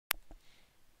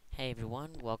Hey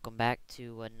everyone, welcome back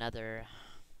to another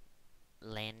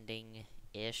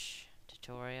landing-ish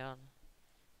tutorial.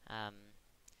 Um,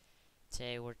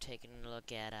 Today we're taking a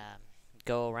look at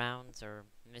go-arounds or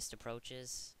missed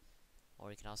approaches,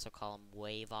 or you can also call them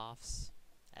wave-offs.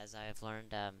 As I've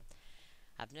learned,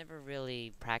 I've never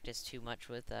really practiced too much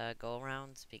with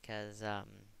go-arounds because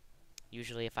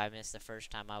usually if I missed the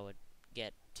first time I would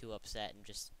get too upset and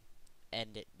just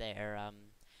end it there.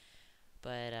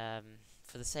 But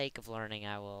for the sake of learning,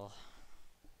 I will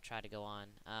try to go on.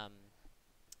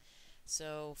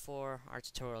 So for our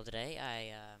tutorial today,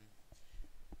 I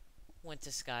went to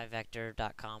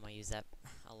skyvector.com. I use that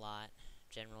a lot,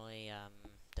 generally,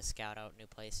 to scout out new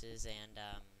places. And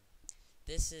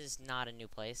this is not a new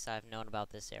place. I've known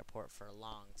about this airport for a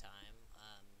long time.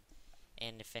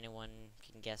 And if anyone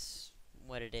can guess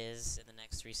what it is in the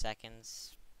next 3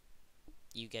 seconds,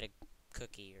 you get a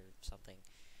cookie or something.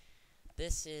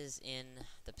 This is in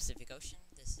the Pacific Ocean.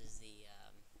 This is the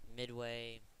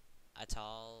Midway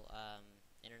Atoll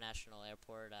International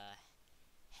Airport,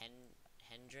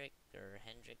 Hendrick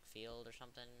Field or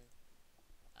something.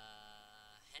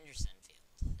 Henderson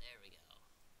Field. There we go.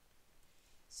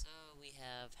 So we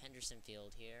have Henderson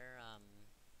Field here.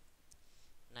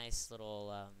 Nice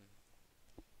little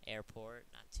airport,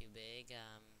 not too big.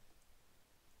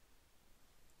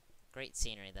 Great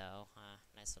scenery though.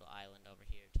 Nice little island over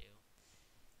here too.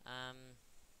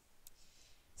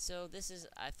 So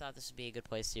I thought this would be a good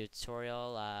place to do a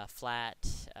tutorial. Flat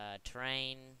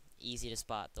terrain, easy to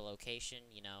spot the location.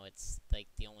 You know, it's like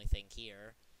the only thing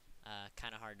here.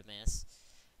 Kind of hard to miss.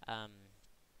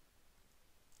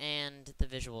 And the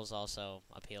visuals also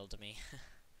appealed to me.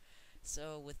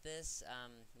 So with this,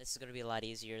 this is going to be a lot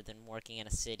easier than working in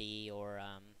a city or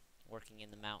working in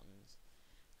the mountains.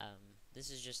 This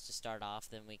is just to start off,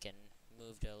 then we can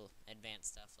move to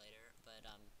advanced stuff later. But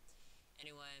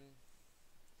anyway,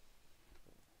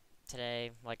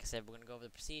 today, like I said, we're going to go over the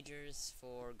procedures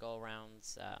for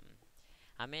go-arounds.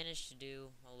 I managed to do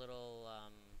a little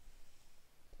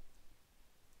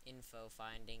info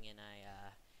finding, and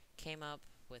I came up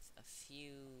with a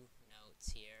few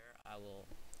notes here. I will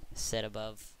set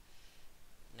above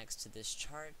next to this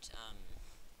chart.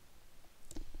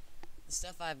 The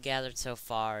stuff I've gathered so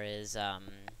far is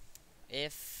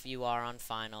if you are on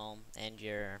final and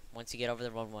once you get over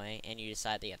the runway and you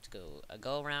decide that you have to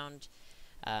go around,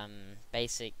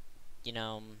 basic, you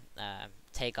know,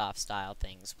 takeoff style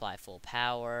things. Apply full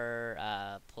power,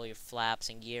 pull your flaps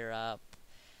and gear up,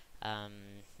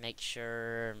 make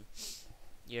sure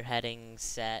your heading's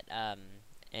set,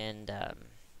 and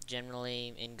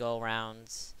generally in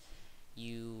go-arounds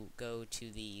you go to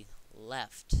the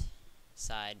left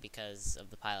side because of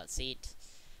the pilot seat.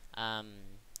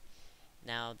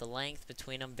 Now, the length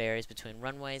between them varies between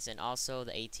runways, and also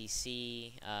the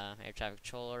ATC, air traffic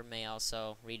controller, may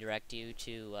also redirect you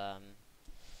to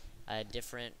a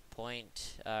different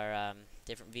point or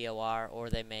different VOR, or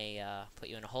they may put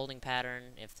you in a holding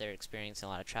pattern if they're experiencing a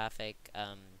lot of traffic.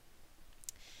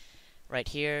 Right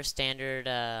here, standard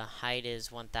height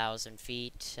is 1,000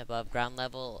 feet above ground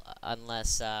level,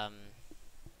 unless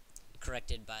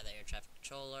corrected by the air traffic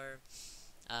controller.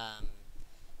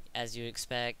 As you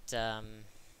expect,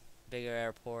 bigger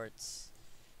airports,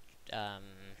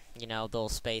 you know, they'll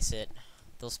space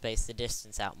the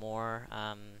distance out more.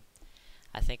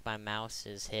 I think my mouse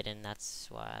is hidden, that's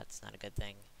why that's not a good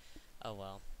thing. Oh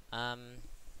well.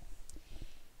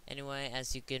 Anyway,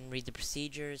 as you can read the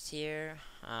procedures here,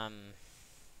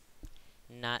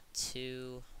 not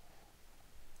too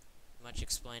much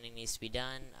explaining needs to be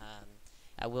done.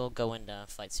 I will go into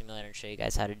Flight Simulator and show you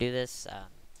guys how to do this.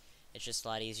 It's just a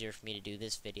lot easier for me to do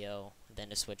this video than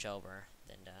to switch over,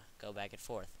 than to go back and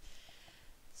forth.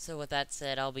 So with that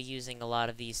said, I'll be using a lot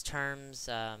of these terms,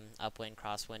 upwind,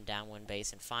 crosswind, downwind,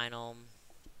 base, and final.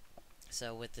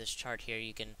 So with this chart here,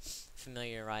 you can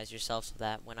familiarize yourselves with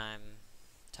that when I'm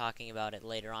talking about it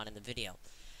later on in the video.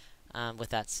 With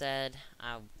that said,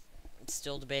 I'm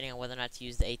still debating on whether or not to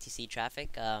use the ATC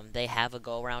traffic. They have a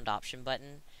go-around option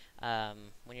button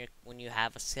when you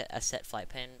have a set flight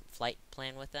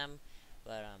plan with them,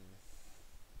 but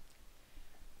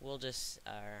we'll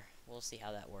see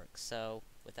how that works. So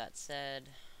with that said,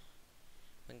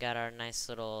 we got our nice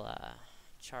little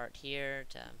chart here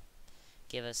to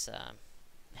give us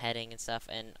heading and stuff,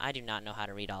 and I do not know how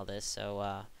to read all this,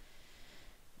 so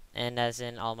and as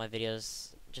in all my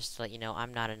videos, just to let you know,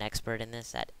 I'm not an expert in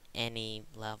this at any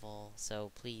level,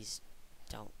 so please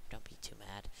don't be too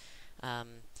mad.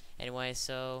 Anyway,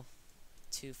 so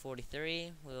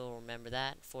 243, we'll remember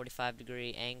that.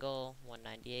 45-degree angle,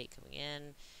 198 coming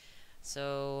in.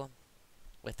 So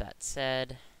with that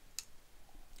said,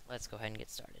 let's go ahead and get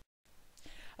started.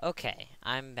 Okay,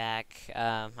 I'm back.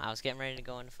 I was getting ready to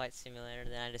go into Flight Simulator,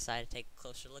 then I decided to take a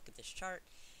closer look at this chart,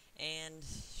 and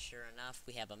sure enough,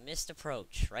 we have a missed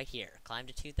approach right here. Climb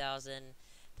to 2,000,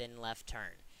 then left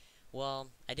turn.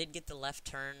 Well, I did get the left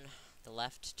turn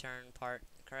part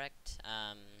correct.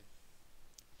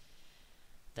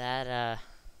 I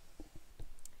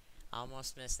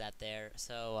almost missed that there.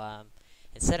 So,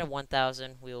 instead of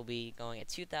 1,000, we will be going at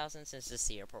 2,000 since this is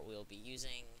the airport we will be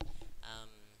using.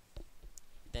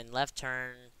 Then left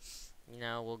turn,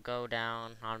 we'll go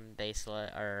down on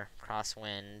baseline or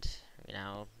crosswind,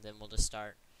 then we'll just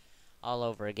start all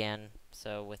over again.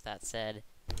 So with that said,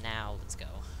 now let's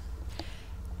go.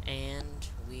 And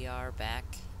we are back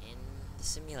in the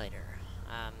simulator.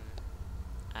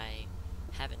 I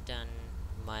haven't done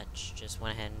much, just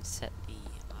went ahead and set the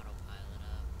autopilot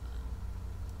up.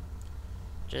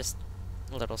 Just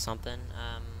a little something.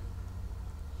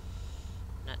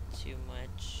 Not too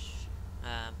much.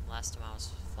 Last time I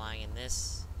was flying in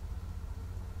this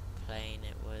plane,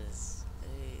 it was, I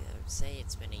would say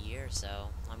it's been a year or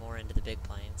so. I'm more into the big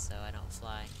planes, so I don't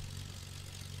fly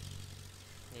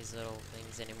these little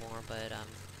things anymore, but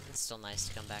it's still nice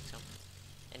to come back to them.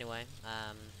 Anyway,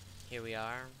 here we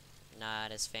are.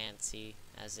 Not as fancy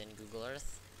as in Google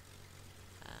Earth.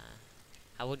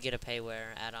 I would get a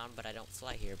payware add-on, but I don't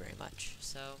fly here very much.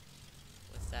 So,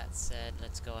 with that said,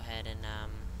 let's go ahead and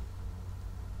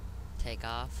take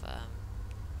off.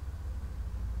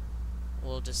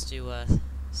 We'll just do a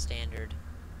standard,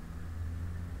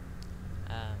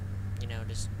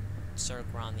 just circle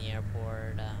around the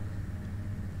airport.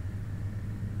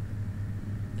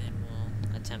 Then we'll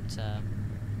attempt to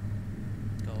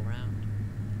go around.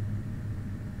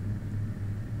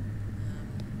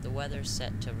 The weather's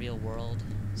set to real world,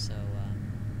 so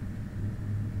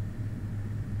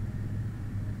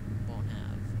won't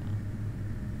have,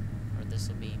 or this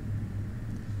will be.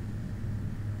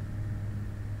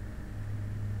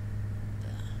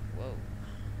 Whoa.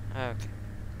 Okay.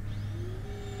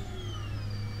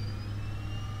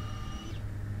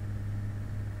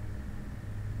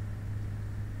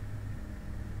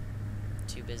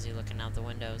 Too busy looking out the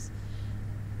windows.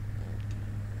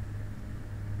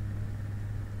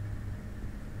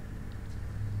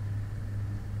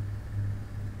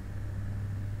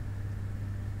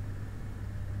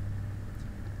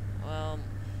 Well,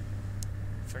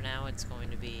 for now it's going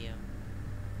to be a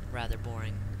rather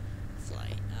boring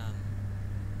flight.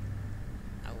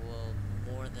 I will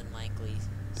more than likely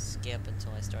skip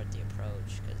until I start the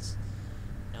approach, because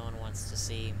no one wants to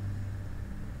see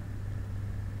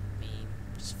me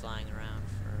just flying around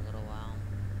for a little while.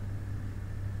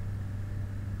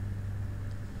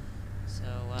 So,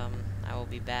 I will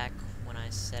be back when I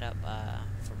set up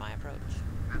for my approach.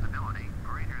 Visibility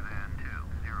greater than 20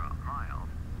 miles.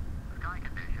 Sky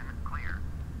condition clear.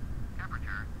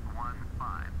 Temperature 15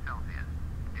 Celsius.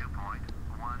 Dew point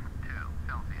 12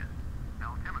 Celsius.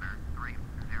 Altimeter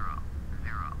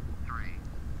 3003.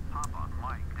 Papa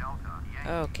Mike Delta Yankee.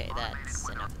 Okay, that's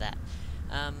enough of that.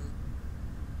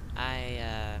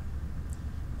 I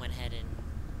went ahead and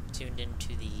tuned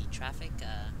into the traffic.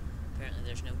 Apparently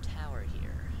there's no tower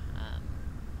here.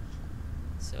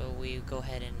 So we go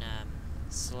ahead and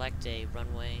select a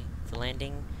runway for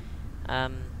landing.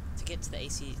 To get to the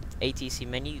ATC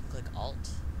menu, you click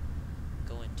Alt,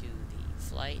 go into the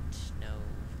flight. No,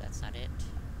 that's not it.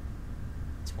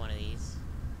 It's one of these.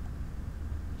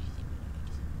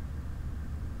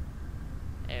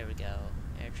 There we go.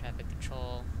 Air traffic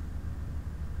control.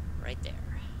 Right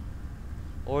there.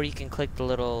 Or you can click the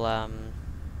little, I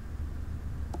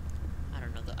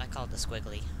don't know, I call it the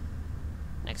squiggly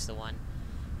next to one.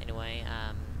 Anyway,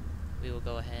 we will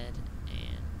go ahead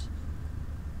and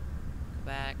go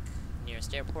back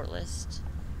nearest airport list.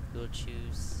 We will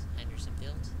choose Henderson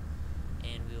Field,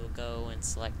 and we will go and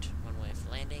select runway for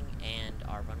landing, and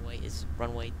our runway is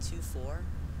runway 24,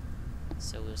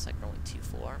 so we will select runway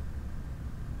 24.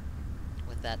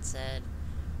 With that said,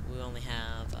 we only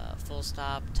have full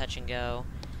stop, touch and go.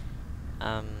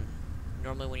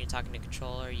 Normally when you're talking to a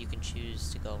controller, you can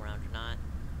choose to go around or not.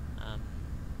 Wow,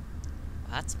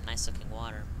 that's some nice looking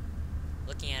water.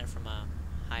 Looking at it from a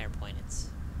higher point, it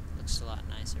looks a lot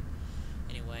nicer.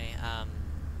 Anyway,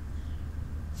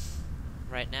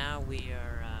 right now we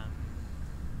are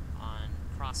on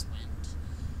crosswind,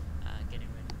 getting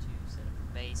ready to set up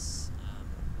a base.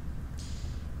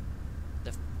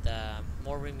 The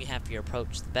more room you have for your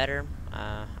approach, the better.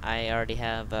 I already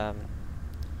have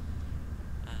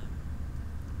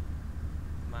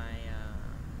my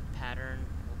pattern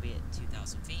will be at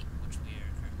 2,000 feet, which we are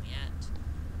currently at.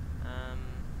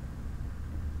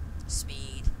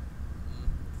 Speed,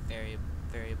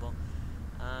 variable.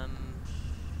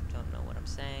 Don't know what I'm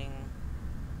saying.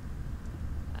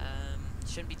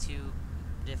 Shouldn't be too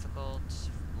difficult.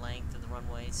 Length of the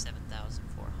runway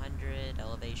 7,400.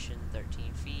 Elevation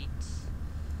 13 feet.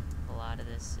 A lot of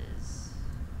this is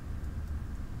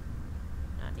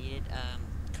not needed.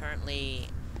 Currently,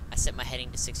 I set my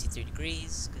heading to 63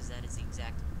 degrees because that is the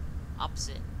exact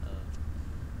opposite of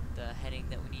the heading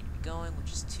that we need to be going,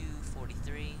 which is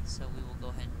 243. So we will go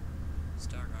ahead and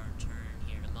start our turn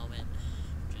here in a moment.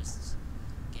 Just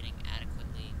getting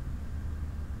adequately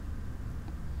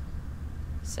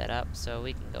set up, so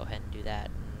we can go ahead and do that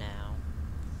now.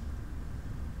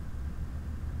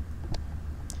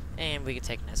 And we can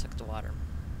take a nice look at the water.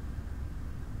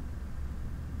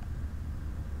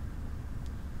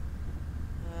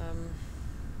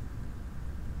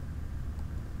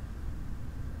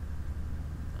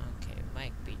 Okay,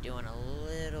 might be doing a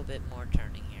little bit more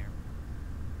turning here.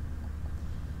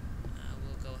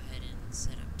 We'll go ahead and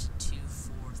set up to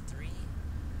 243.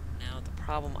 Now, the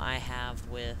problem I have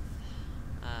with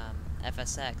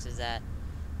FSX is that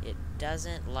it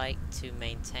doesn't like to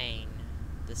maintain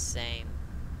the same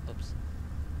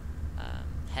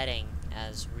heading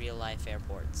as real-life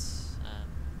airports.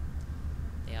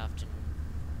 They often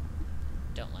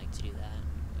don't like to do that,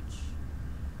 which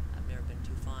I've never been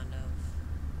too fond of.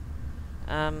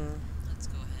 Let's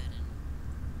go ahead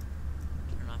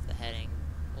and turn off the heading.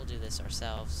 We'll do this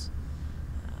ourselves.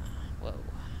 Whoa,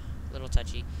 a little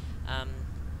touchy.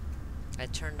 I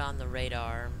turned on the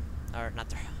radar, or not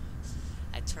the,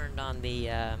 I turned on the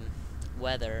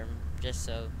weather just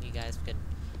so you guys could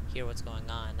hear what's going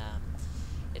on.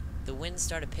 The wind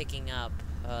started picking up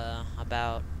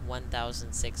about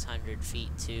 1,600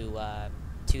 feet to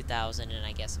 2,000 and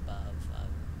I guess above.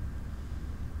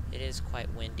 It is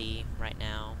quite windy right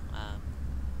now.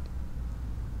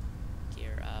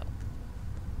 Gear up.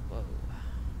 Whoa.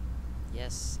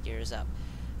 Yes, gears up.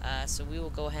 So we will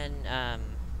go ahead and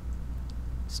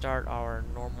start our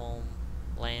normal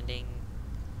landing.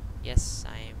 Yes,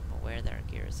 I am aware that our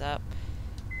gear is up.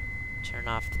 Turn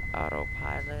off the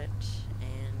autopilot,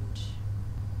 and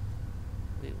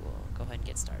we will go ahead and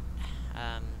get started.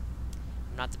 I'm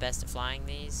not the best at flying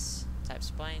these types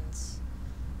of planes.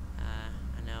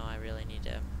 I know I really need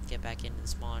to get back into the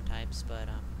smaller types, but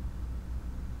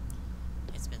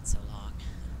it's been so long.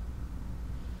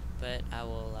 But I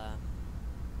will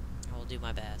do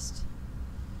my best.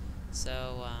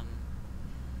 So,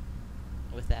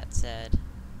 with that said,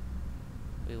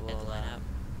 we will line up.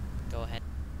 Go ahead.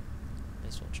 At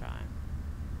least we'll try.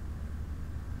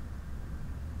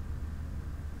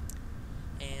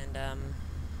 And,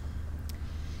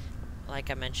 like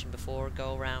I mentioned before,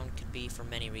 go around could be for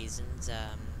many reasons.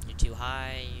 You're too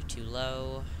high, you're too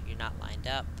low, you're not lined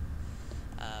up,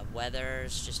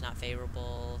 weather's just not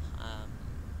favorable,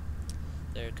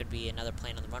 there could be another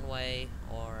plane on the runway,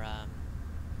 or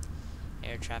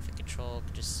air traffic control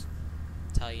could just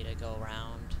tell you to go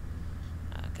around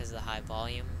because of the high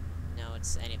volume. No,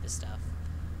 it's any of this stuff.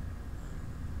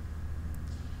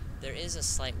 There is a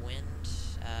slight wind,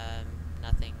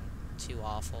 nothing too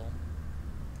awful.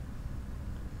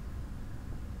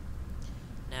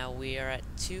 Now we are at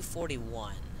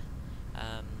 241.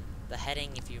 The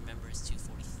heading, if you remember, is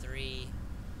 243.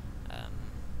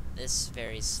 This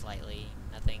varies slightly,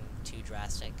 nothing too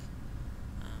drastic.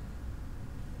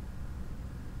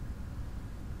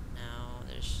 Now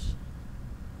there's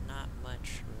not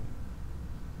much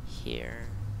here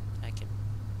I can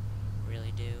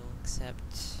really do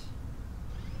except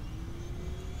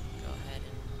go ahead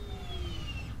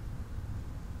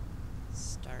and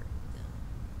start them.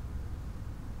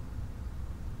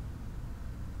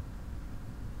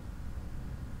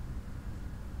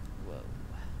 Whoa.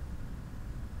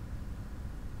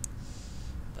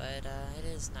 But it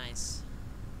is nice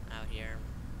out here,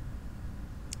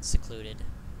 secluded.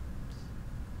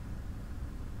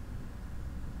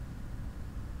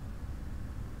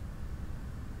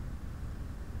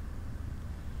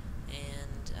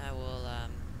 I will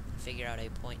figure out a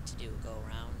point to do a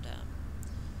go-around.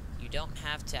 You don't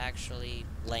have to actually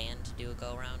land to do a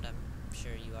go-around. I'm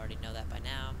sure you already know that by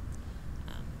now.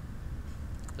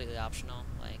 Completely optional.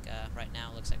 Like, right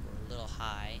now it looks like we're a little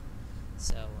high.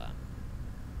 So,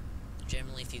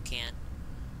 generally if you can't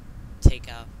take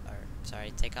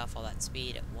off all that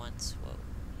speed at once,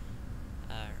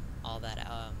 all that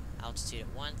altitude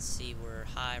at once, see we're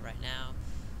high right now,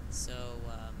 so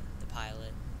the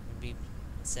pilot would be,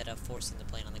 instead of forcing the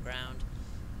plane on the ground,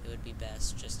 it would be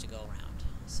best just to go around.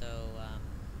 So,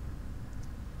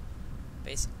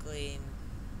 basically,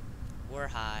 we're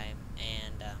high,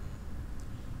 and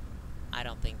I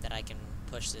don't think that I can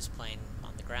push this plane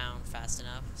on the ground fast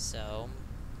enough, so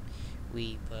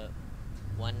we put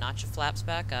one notch of flaps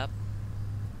back up,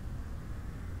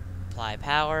 apply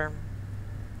power,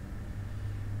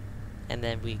 and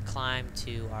then we climb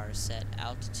to our set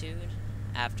altitude.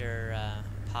 After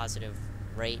positive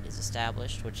rate is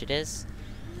established, which it is,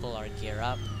 pull our gear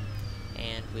up,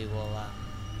 and we will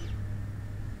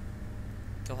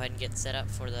go ahead and get set up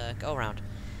for the go-around.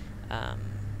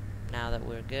 Now that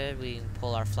we're good, we can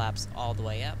pull our flaps all the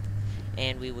way up,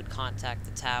 and we would contact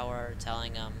the tower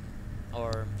telling them,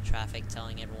 or traffic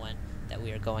telling everyone that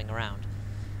we are going around.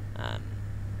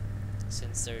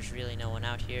 Since there's really no one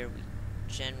out here, we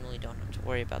generally don't have to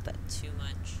worry about that too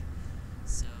much.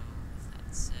 So, with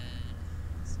that said,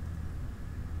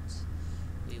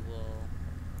 we will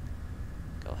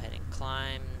go ahead and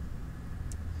climb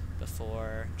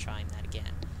before trying that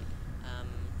again.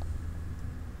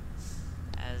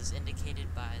 As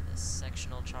indicated by the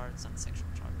sectional charts, not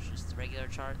sectional charts, just the regular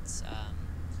charts,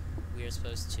 we are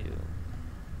supposed to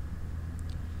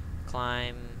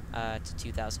climb to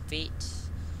 2,000 feet.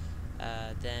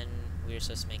 Then we are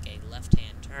supposed to make a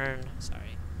left-hand turn.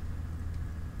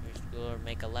 We will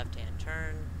make a left-hand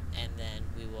turn, and then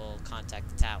we will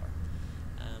contact the tower.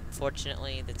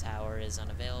 Fortunately, the tower is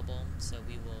unavailable, so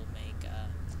we will make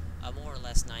a more or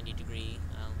less 90-degree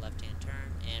left-hand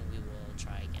turn, and we will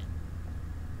try again.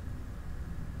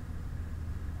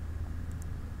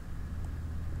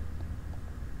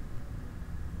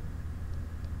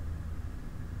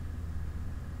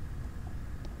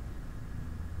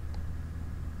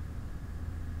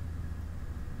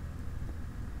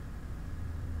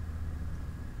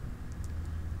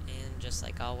 Just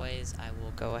like always, I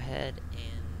will go ahead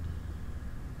and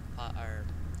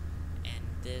end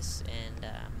this, and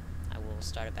I will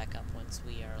start it back up once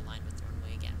we are aligned with the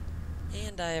runway again.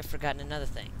 And I have forgotten another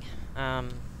thing.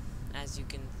 As you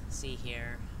can see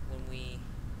here, when we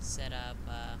set up,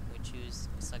 we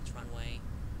select runway.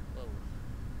 Whoa,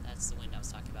 that's the wind I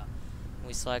was talking about. When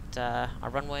we select our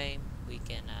runway, we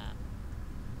can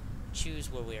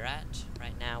choose where we're at.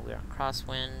 Right now, we're on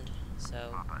crosswind.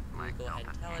 So, we'll go ahead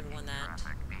and tell everyone that.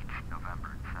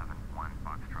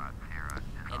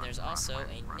 And there's also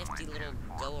a nifty little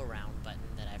go-around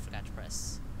button that I forgot to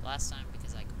press last time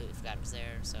because I completely forgot it was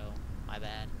there, so my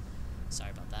bad. Sorry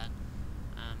about that.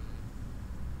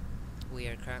 We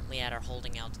are currently at our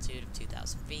holding altitude of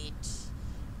 2,000 feet.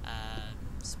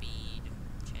 Speed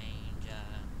change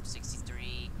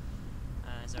 63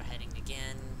 is our heading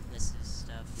again. This is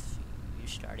stuff you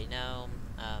should already know.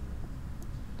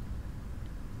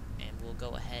 And we'll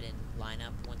go ahead and line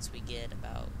up once we get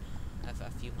about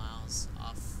a few miles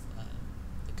off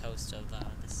the coast of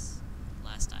this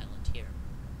last island here.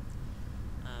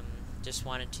 Just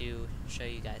wanted to show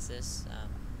you guys this.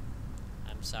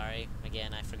 I'm sorry,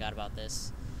 again, I forgot about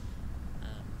this.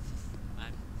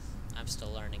 I'm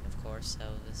still learning, of course, so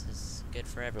this is good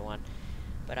for everyone.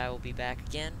 But I will be back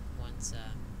again once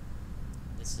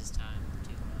this is time to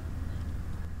land.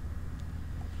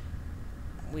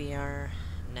 We are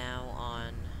now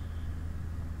on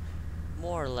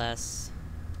more or less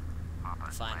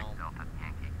the final.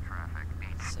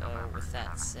 So with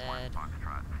that said,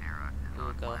 we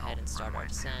will go ahead and start our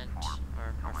descent,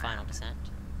 or our final descent.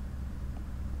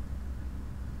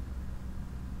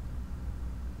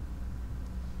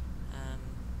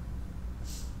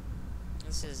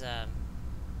 This is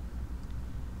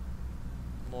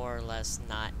more or less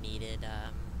not needed.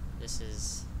 This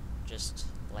is just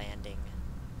landing.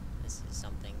 This is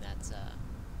something that's,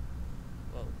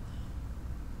 whoa.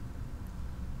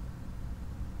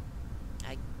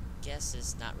 I guess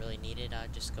it's not really needed. I'll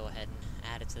just go ahead and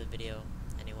add it to the video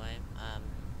anyway.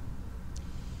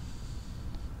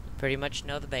 You pretty much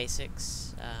know the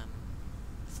basics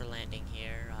for landing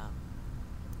here.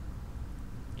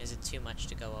 Is it too much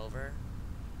to go over?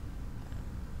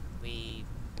 We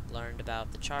learned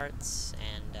about the charts,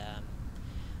 and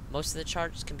most of the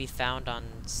charts can be found on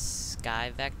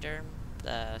Sky Vector,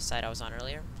 the site I was on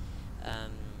earlier.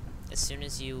 As soon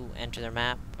as you enter their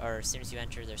map, or as soon as you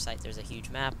enter their site, there's a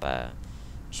huge map.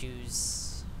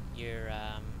 Choose your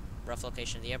rough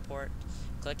location of the airport,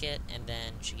 click it, and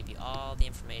then it should give you all the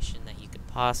information that you could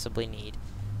possibly need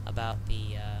about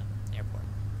the airport.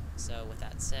 So with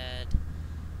that said,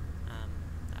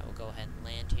 I will go ahead and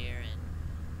land here and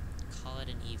call it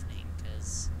an evening,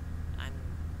 because I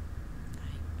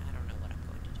don't know what I'm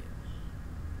going to do.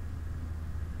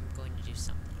 I'm going to do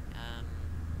something.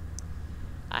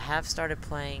 I have started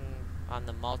playing on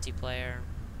the multiplayer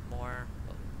more,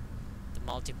 the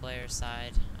multiplayer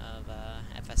side of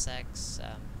FSX.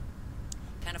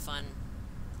 Kind of fun.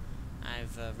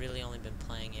 I've really only been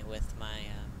playing it with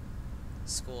my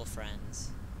school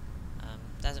friends,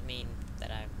 doesn't mean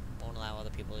that I won't allow other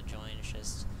people to join. It's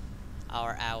just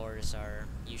our hours are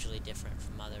usually different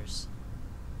from others.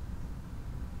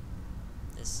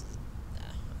 This is,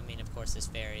 I mean, of course, this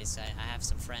varies. I have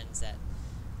some friends that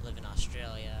live in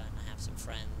Australia, and I have some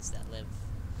friends that live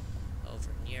over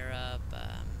in Europe.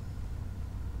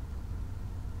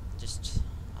 Just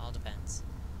all depends.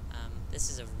 This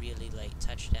is a really late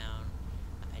touchdown.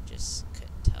 I just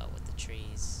couldn't tell with the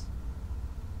trees.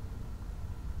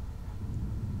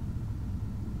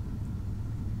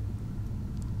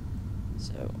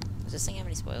 So, does this thing have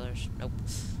any spoilers? Nope.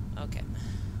 Okay.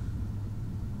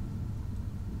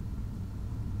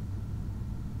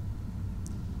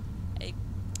 A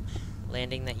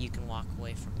landing that you can walk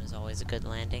away from is always a good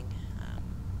landing,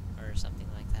 or something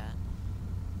like that.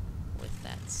 With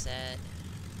that said,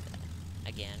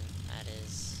 again, that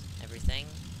is everything.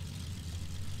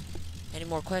 Any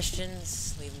more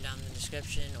questions, leave them down in the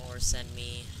description or send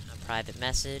me a private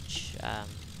message.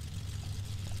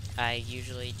 I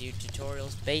usually do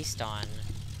tutorials based on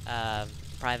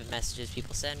private messages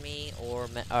people send me, or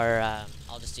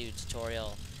I'll just do a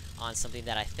tutorial on something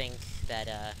that I think that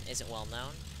isn't well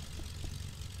known.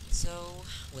 So,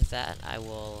 with that, I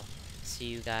will see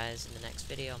you guys in the next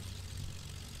video.